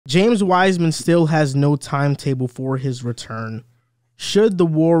James Wiseman still has no timetable for his return. Should the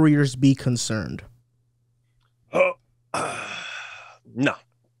Warriors be concerned? Oh, no,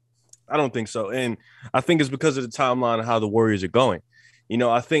 I don't think so. And I think it's because of the timeline of how the Warriors are going.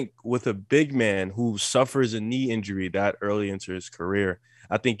 I think with a big man who suffers a knee injury that early into his career,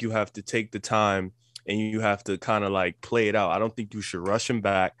 I think you have to take the time and you have to kind of like play it out. I don't think you should rush him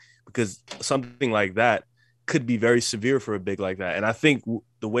back because something like that could be very severe for a big like that. And I think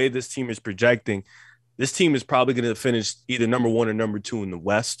the way this team is projecting, this team is probably going to finish either number 1 or number 2 in the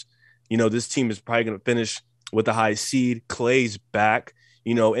West. This team is probably going to finish with the high seed. Clay's back,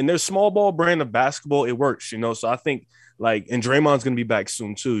 and their small ball brand of basketball, it works, So I think and Draymond's going to be back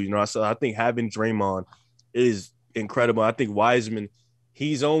soon too, So I think having Draymond is incredible. I think Wiseman,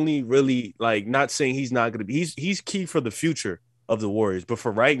 he's only really not saying he's not going to be, he's key for the future of the Warriors. But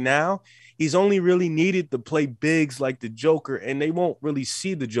for right now, he's only really needed to play bigs like the Joker, and they won't really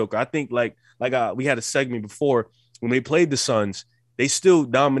see the Joker. I think we had a segment before when they played the Suns, they still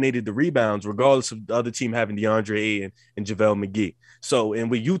dominated the rebounds regardless of the other team having DeAndre Ayton and JaVale McGee. So, and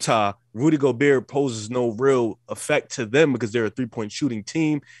with Utah, Rudy Gobert poses no real effect to them because they're a three-point shooting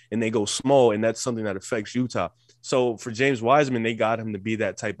team and they go small, and that's something that affects Utah. So for James Wiseman, they got him to be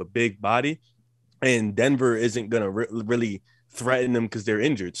that type of big body, and Denver isn't going to really threaten them because they're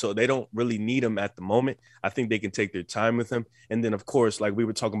injured. So they don't really need him at the moment. I think they can take their time with him. And then, of course, like we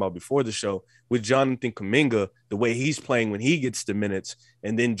were talking about before the show, with Jonathan Kuminga, the way he's playing when he gets the minutes,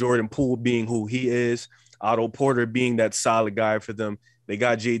 and then Jordan Poole being who he is, Otto Porter being that solid guy for them. They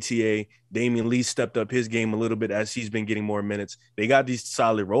got JTA. Damian Lee stepped up his game a little bit as he's been getting more minutes. They got these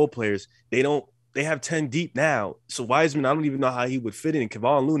solid role players. They have 10 deep now. So Wiseman, I don't even know how he would fit in.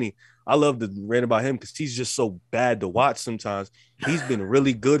 Kevon Looney, I love to rant about him because he's just so bad to watch sometimes. He's been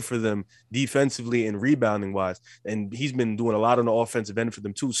really good for them defensively and rebounding wise. And he's been doing a lot on the offensive end for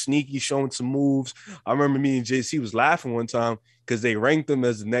them too. Sneaky, showing some moves. I remember me and JC was laughing one time because they ranked him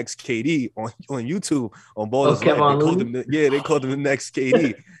as the next KD on YouTube on Ballers Life. They called him the next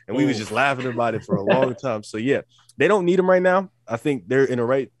KD. And we was just laughing about it for a long time. So yeah, they don't need him right now. I think they're in the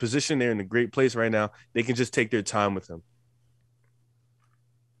right position. They're in a great place right now. They can just take their time with him.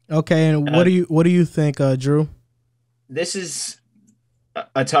 Okay, and what do you think, Drew? This is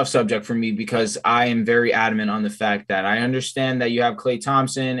a tough subject for me because I am very adamant on the fact that I understand that you have Klay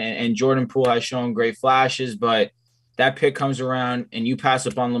Thompson and Jordan Poole has shown great flashes, but that pick comes around and you pass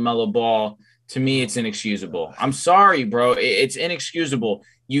up on LaMelo Ball. To me, it's inexcusable. I'm sorry, bro. It's inexcusable.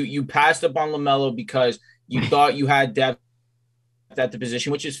 You passed up on LaMelo because you thought you had depth at the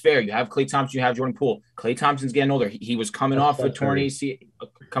position, which is fair. You have Klay Thompson, you have Jordan Poole. Klay Thompson's getting older. He was coming off a torn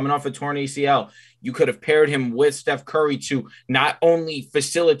ACL. You could have paired him with Steph Curry to not only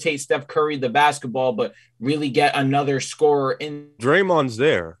facilitate Steph Curry the basketball, but really get another scorer in. Draymond's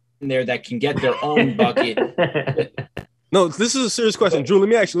there that can get their own bucket. No, this is a serious question. Drew, let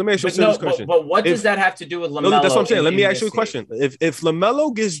me ask you a serious question. But what does that have to do with LaMelo? No, that's what I'm saying. Let me ask you a question. If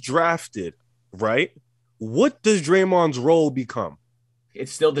LaMelo gets drafted, right, what does Draymond's role become?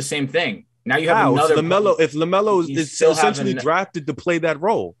 It's still the same thing. Now you have another LaMelo. If LaMelo is essentially drafted to play that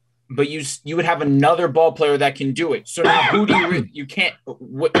role, but you would have another ball player that can do it. So now who do you can't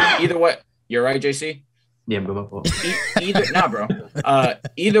either way? You're right, JC. Yeah, bro.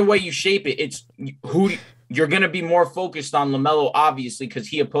 Either way you shape it, it's who you're going to be more focused on LaMelo, obviously, because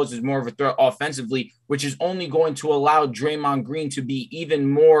he opposes more of a threat offensively, which is only going to allow Draymond Green to be even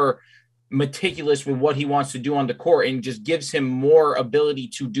more meticulous with what he wants to do on the court and just gives him more ability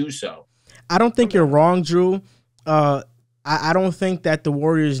to do so. I don't think you're wrong, Drew. I don't think that the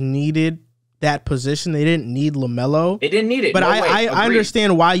Warriors needed that position. They didn't need LaMelo. They didn't need it. But I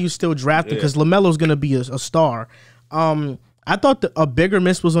understand why you still drafted because LaMelo's going to be a star. I thought a bigger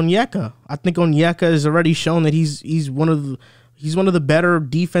miss was Onyeka. I think Onyeka has already shown that he's one of the better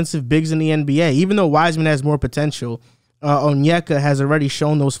defensive bigs in the NBA. Even though Wiseman has more potential, Onyeka has already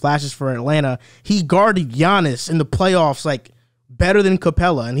shown those flashes for Atlanta. He guarded Giannis in the playoffs better than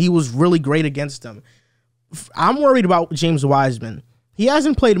Capella, and he was really great against them. I'm worried about James Wiseman. He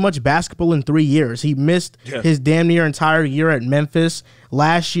hasn't played much basketball in 3 years. He missed his damn near entire year at Memphis.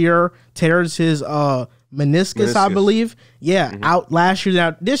 Last year, tears his meniscus, I believe. Yeah, out last year.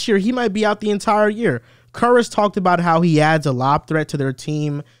 Now, this year, he might be out the entire year. Kerr has talked about how he adds a lob threat to their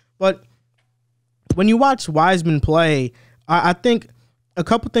team, but when you watch Wiseman play, I think a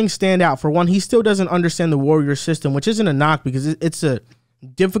couple things stand out. For one, he still doesn't understand the Warriors system, which isn't a knock because it's a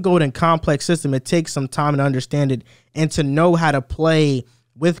difficult and complex system. It takes some time to understand it and to know how to play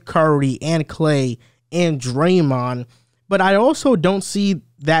with Curry and Klay and Draymond. But I also don't see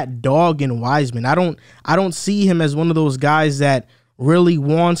that dog in Wiseman. I don't see him as one of those guys that really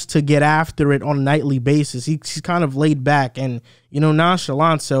wants to get after it on a nightly basis. He's kind of laid back and,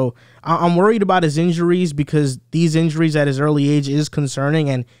 nonchalant. So I'm worried about his injuries because these injuries at his early age is concerning,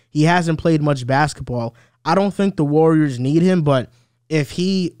 and he hasn't played much basketball. I don't think the Warriors need him, but if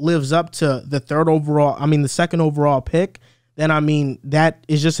he lives up to the second overall pick, then that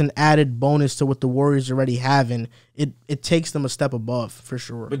is just an added bonus to what the Warriors already have, and it takes them a step above for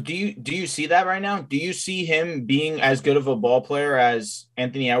sure. But do you see that right now? Do you see him being as good of a ball player as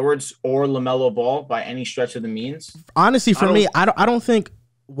Anthony Edwards or LaMelo Ball by any stretch of the means? Honestly, for me, I don't think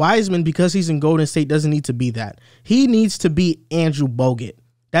Wiseman, because he's in Golden State, doesn't need to be that. He needs to be Andrew Bogut.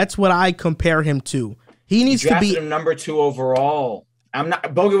 That's what I compare him to. He needs to be him number 2 overall.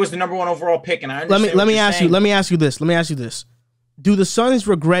 Bogut was the number 1 overall pick, and I understand. Let me ask you this. Do the Suns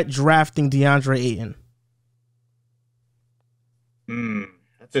regret drafting DeAndre Ayton?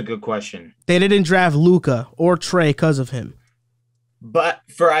 That's a good question. They didn't draft Luka or Trey because of him. But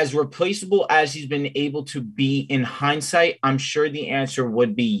for as replaceable as he's been able to be in hindsight, I'm sure the answer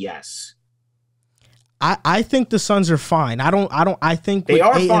would be yes. I think the Suns are fine. I think they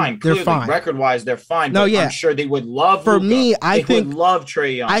are Ayton, fine. They're Clearly, fine. Record-wise, they're fine. No, but yeah. I'm sure they would love For Luka. me, I think would love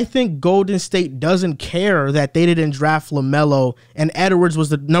Trae Young. I think Golden State doesn't care that they didn't draft LaMelo and Edwards was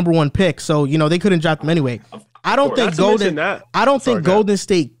the number 1 pick, so they couldn't draft him anyway. I don't think Golden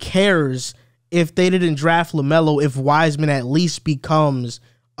State cares if they didn't draft LaMelo if Wiseman at least becomes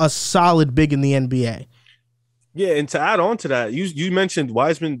a solid big in the NBA. Yeah, and to add on to that, you mentioned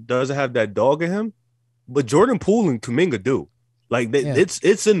Wiseman doesn't have that dog in him. But Jordan Poole and Kuminga do.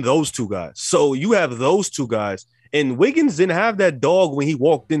 It's in those two guys. So you have those two guys. And Wiggins didn't have that dog when he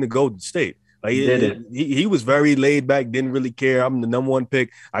walked into Golden State. He was very laid back, didn't really care. I'm the number 1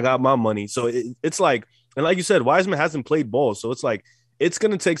 pick. I got my money. So it's like, and like you said, Wiseman hasn't played ball. So it's like, it's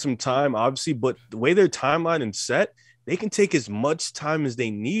going to take some time, obviously. But the way their timeline is set, they can take as much time as they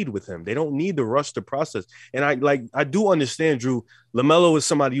need with him. They don't need to rush the process. And I do understand, Drew, LaMelo is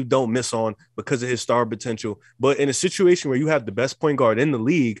somebody you don't miss on because of his star potential. But in a situation where you have the best point guard in the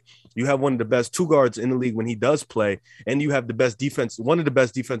league, you have one of the best 2 guards in the league when he does play, and you have the best defense, one of the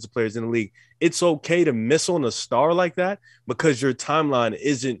best defensive players in the league. It's okay to miss on a star like that because your timeline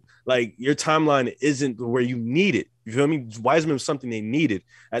isn't where you need it. You feel me? Wiseman was something they needed.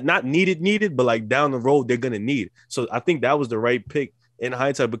 Not needed, but like down the road, they're going to need. So I think that was the right pick in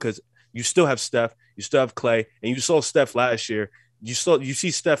hindsight because you still have Steph, you still have Clay, and you saw Steph last year. You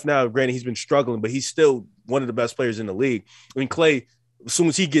see Steph now, granted, he's been struggling, but he's still one of the best players in the league. I mean, Clay, as soon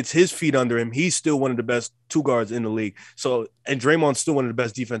as he gets his feet under him, he's still one of the best 2 guards in the league. So, and Draymond's still one of the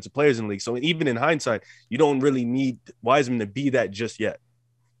best defensive players in the league. So even in hindsight, you don't really need Wiseman to be that just yet.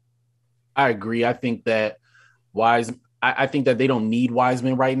 I agree. I think that I think that they don't need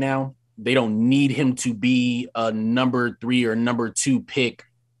Wiseman right now. They don't need him to be a number 3 or number 2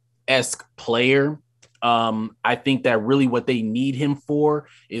 pick-esque player. I think that really what they need him for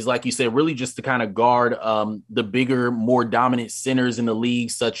is, like you said, really just to kind of guard the bigger, more dominant centers in the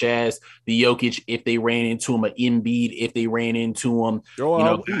league, such as the Jokic if they ran into him, an Embiid if they ran into him. They're all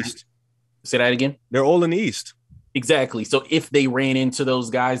out East. Say that again? They're all in the East. Exactly. So if they ran into those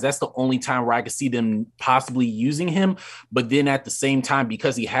guys, that's the only time where I could see them possibly using him. But then at the same time,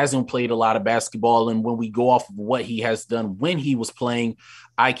 because he hasn't played a lot of basketball, and when we go off of what he has done when he was playing,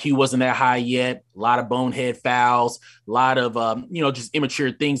 IQ wasn't that high yet, a lot of bonehead fouls, a lot of, just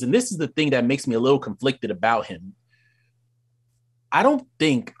immature things. And this is the thing that makes me a little conflicted about him. I don't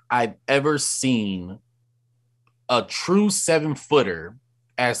think I've ever seen a true 7-footer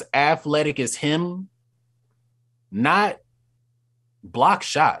as athletic as him not block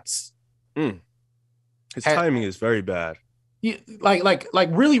shots. His timing is very bad.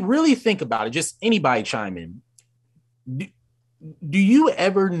 Really think about it. Just anybody chime in. Do you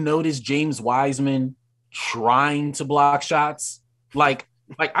ever notice James Wiseman trying to block shots?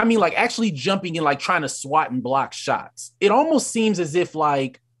 Actually jumping in, trying to swat and block shots. It almost seems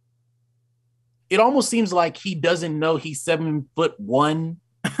like he doesn't know he's 7'1".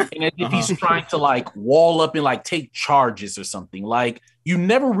 And as if he's trying to wall up and take charges or something. You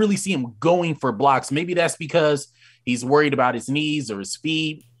never really see him going for blocks. Maybe that's because he's worried about his knees or his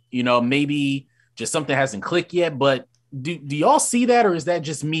feet. Maybe just something hasn't clicked yet. But do y'all see that, or is that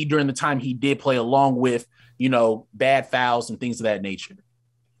just me during the time he did play, along with bad fouls and things of that nature?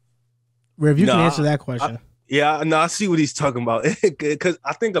 Rev, you can answer that question. I see what he's talking about, because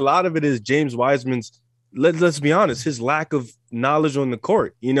I think a lot of it is James Wiseman's. Let's be honest, his lack of knowledge on the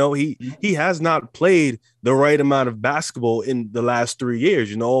court. He has not played the right amount of basketball in the last 3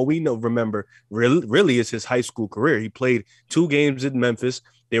 years. All we remember really is his high school career. He played 2 games in Memphis,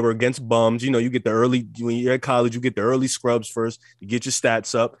 They were against bums. You get the early, when you're at college, you get the early scrubs first. You get your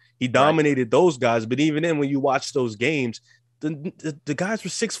stats up. He dominated those guys. But even then, when you watch those games, the guys were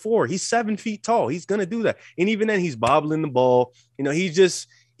 6'4". He's 7 feet tall. He's going to do that. And even then, he's bobbling the ball.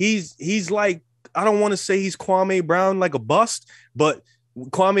 He's like, I don't want to say he's Kwame Brown like a bust, but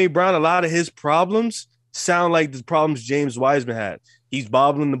Kwame Brown, a lot of his problems sound like the problems James Wiseman had. He's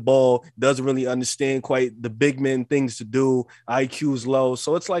bobbling the ball, doesn't really understand quite the big men things to do. IQ's low.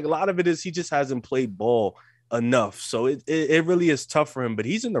 So it's like a lot of it is he just hasn't played ball enough. So it really is tough for him, but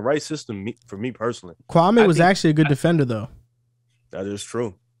he's in the right system for me personally. Kwame was actually a good defender, though. That is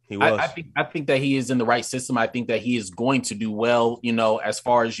true. He was. I think that he is in the right system. I think that he is going to do well, as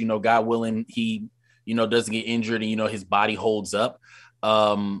far as, God willing, he, doesn't get injured and, his body holds up.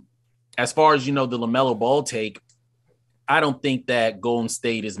 As far as, the LaMelo Ball take, I don't think that Golden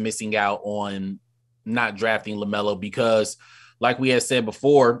State is missing out on not drafting LaMelo because, like we had said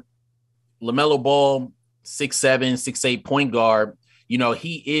before, LaMelo Ball, 6'7", 6'8" point guard,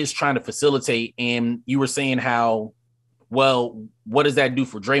 he is trying to facilitate. And you were saying how, well, what does that do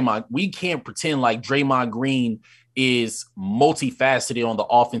for Draymond? We can't pretend like Draymond Green is multifaceted on the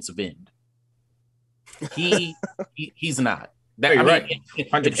offensive end. He's not. Right.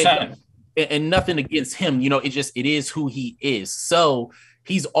 100%. And nothing against him, it is who he is. So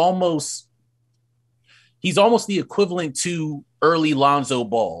he's almost the equivalent to early Lonzo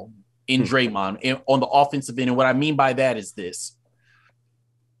Ball in Draymond on the offensive end. And what I mean by that is this: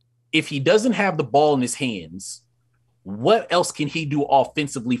 if he doesn't have the ball in his hands, what else can he do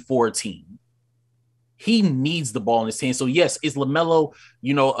offensively for a team? He needs the ball in his hands. So yes, is LaMelo,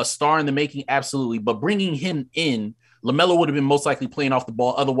 a star in the making? Absolutely. But bringing him in, LaMelo would have been most likely playing off the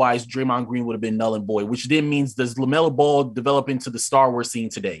ball. Otherwise, Draymond Green would have been null and void, which then means, does LaMelo Ball develop into the star we're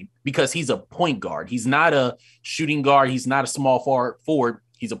seeing today? Because he's a point guard. He's not a shooting guard. He's not a small forward.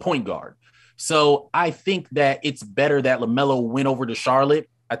 He's a point guard. So I think that it's better that LaMelo went over to Charlotte.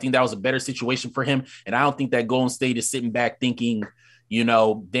 I think that was a better situation for him. And I don't think that Golden State is sitting back thinking,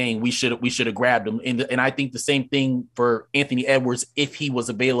 dang, we should have grabbed him. And I think the same thing for Anthony Edwards if he was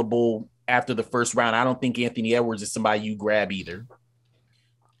available after the first round. I don't think Anthony Edwards is somebody you grab either.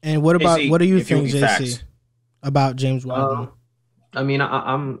 And what do you think, JC, about James Wiseman? I mean,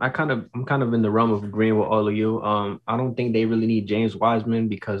 I'm kind of in the realm of agreeing with all of you. I don't think they really need James Wiseman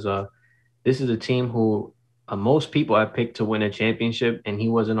because this is a team who most people have picked to win a championship, and he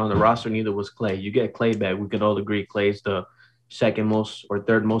wasn't on the roster. Neither was Clay. You get Clay back, we can all agree Clay's the second most or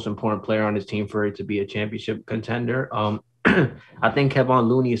third most important player on his team for it to be a championship contender. I think Kevon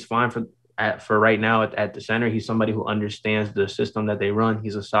Looney is fine for right now at the center. He's somebody who understands the system that they run.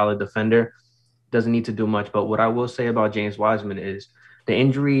 He's a solid defender, doesn't need to do much. But what I will say about James Wiseman is the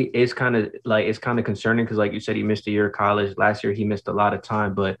injury is kind of concerning because, like you said, he missed a year of college. Last year, he missed a lot of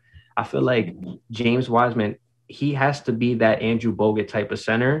time. But I feel like James Wiseman, he has to be that Andrew Bogut type of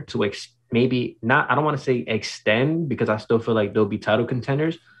center to maybe not, I don't want to say extend because I still feel like they'll be title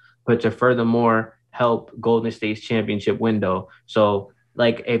contenders, but to furthermore help Golden State's championship window. So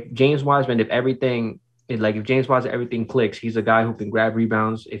like if James Wiseman, everything clicks, he's a guy who can grab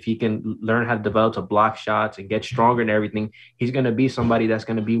rebounds. If he can learn how to develop to block shots and get stronger and everything, he's going to be somebody that's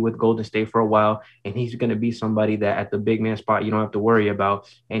going to be with Golden State for a while. And he's going to be somebody that at the big man spot, you don't have to worry about.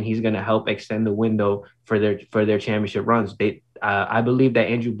 And he's going to help extend the window for their championship runs. I believe that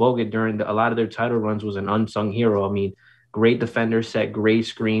Andrew Bogut during a lot of their title runs was an unsung hero. I mean, great defender, set great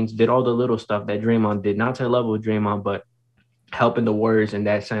screens, did all the little stuff that Draymond did, not to the level of Draymond, but helping the Warriors in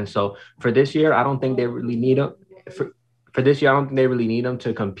that sense. So for this year, I don't think they really need him. For this year, I don't think they really need him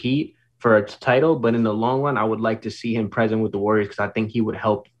to compete for a title. But in the long run, I would like to see him present with the Warriors because I think he would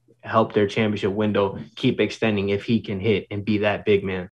help their championship window keep extending if he can hit and be that big man.